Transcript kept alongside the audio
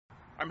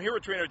I'm here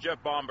with trainer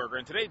Jeff Baumberger,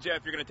 and today,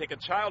 Jeff, you're going to take a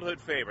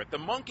childhood favorite, the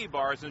monkey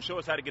bars, and show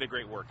us how to get a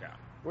great workout.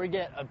 We're going to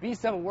get a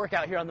beast of a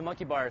workout here on the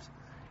monkey bars.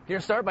 You're going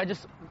to start by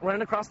just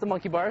running across the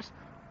monkey bars,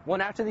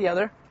 one after the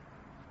other.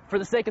 For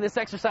the sake of this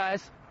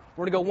exercise,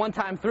 we're going to go one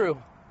time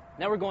through.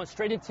 Now we're going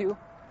straight into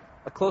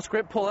a close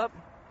grip pull-up,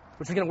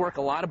 which is going to work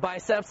a lot of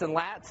biceps and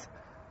lats.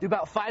 Do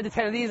about 5 to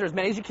 10 of these, or as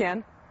many as you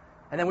can.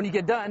 And then when you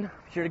get done,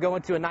 you're going to go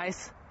into a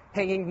nice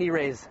hanging knee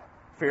raise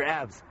for your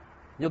abs.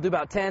 You'll do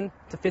about 10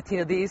 to 15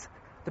 of these,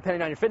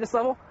 depending on your fitness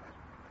level,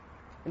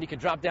 and you can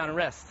drop down and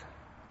rest.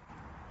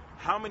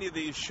 How many of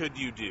these should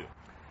you do?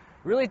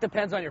 Really, it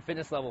depends on your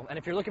fitness level. And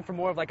if you're looking for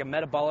more of like a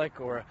metabolic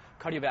or a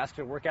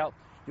cardiovascular workout,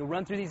 you'll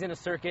run through these in a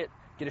circuit,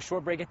 get a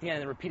short break at the end,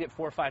 and repeat it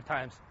 4 or 5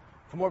 times.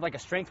 For more of like a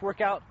strength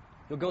workout,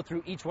 you'll go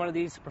through each one of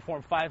these,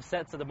 perform 5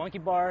 sets of the monkey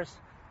bars,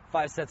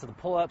 5 sets of the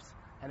pull-ups,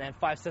 and then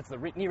 5 sets of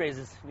the knee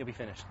raises, and you'll be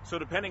finished. So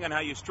depending on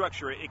how you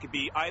structure it, it could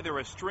be either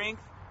a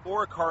strength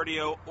or a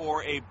cardio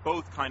or a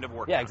both kind of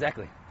workout. Yeah,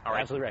 exactly. All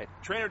right. Absolutely right.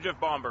 Trainer Jeff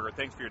Baumberger,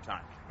 thanks for your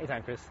time.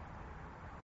 Anytime, Chris.